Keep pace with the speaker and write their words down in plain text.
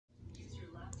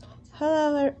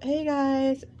Hey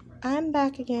guys, I'm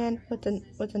back again with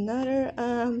another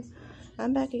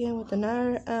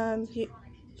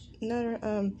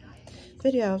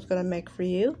video I was gonna make for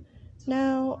you.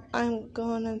 Now I'm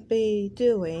gonna be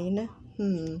doing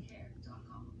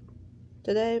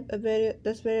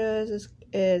this video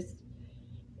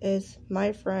is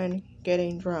my friend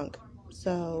getting drunk.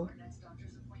 So,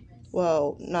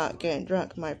 well, not getting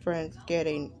drunk, my friend's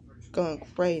going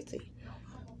crazy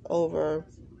over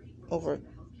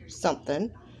something,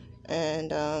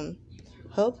 and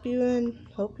hope you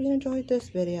enjoyed this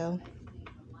video.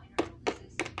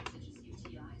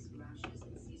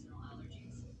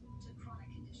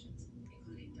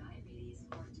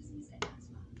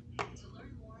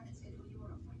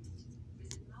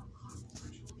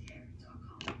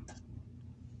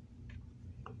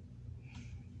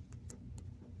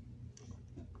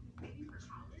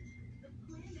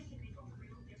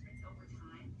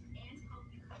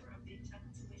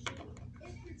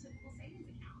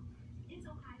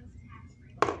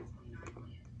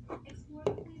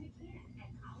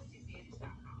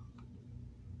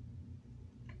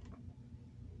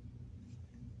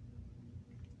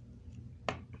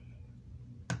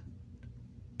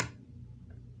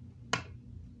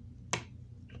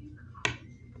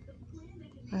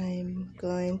 I'm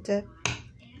going to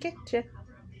get you.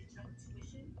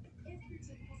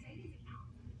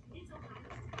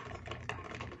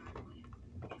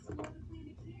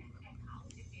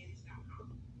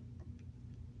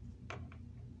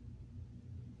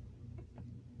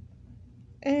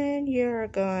 And you're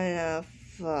gonna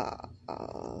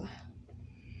fall.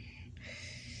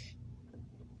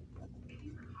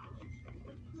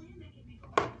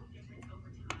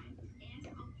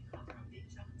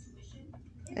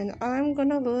 And I'm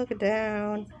gonna look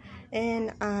down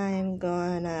and I'm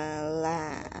gonna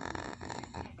laugh.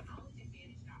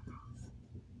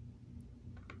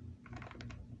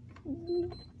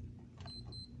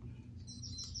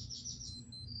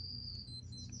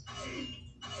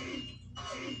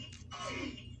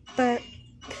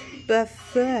 But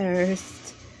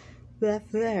first. But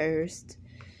first,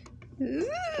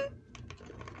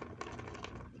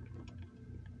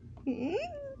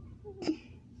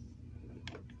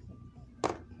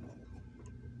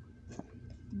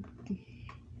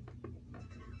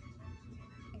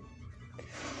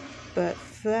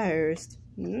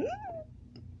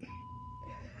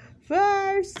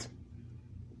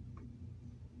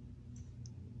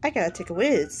 I gotta take a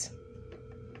whiz.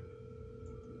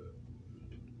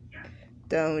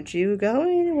 Don't you go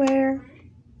anywhere.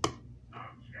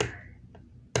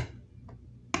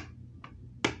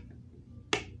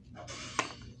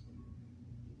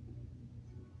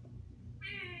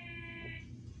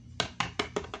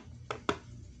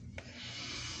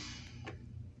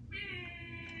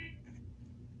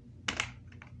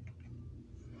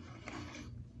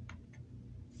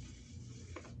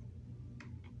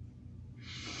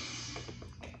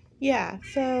 Yeah,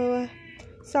 so,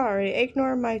 sorry,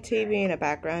 ignore my TV in the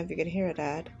background if you can hear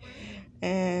that.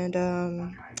 And,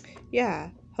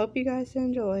 yeah, hope you guys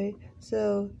enjoy.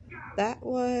 So, that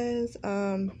was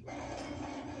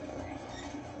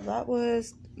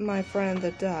my friend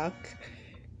the duck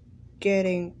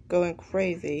going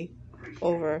crazy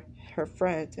over her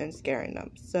friends and scaring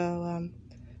them. So,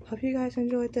 hope you guys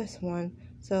enjoyed this one.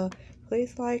 So,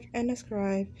 please like and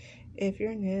subscribe if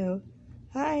you're new.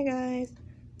 Hi, guys.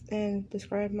 And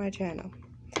subscribe my channel,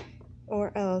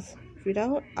 or else if you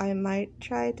don't, I might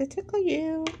try to tickle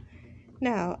you.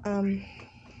 Now,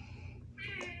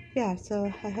 yeah,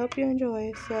 so I hope you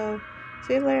enjoy. So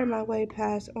see you later, my way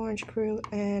past Orange Crew,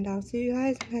 and I'll see you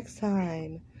guys next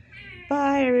time.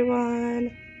 Bye,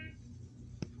 everyone.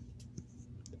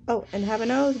 Oh, and have a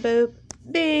nose boob.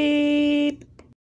 Bee.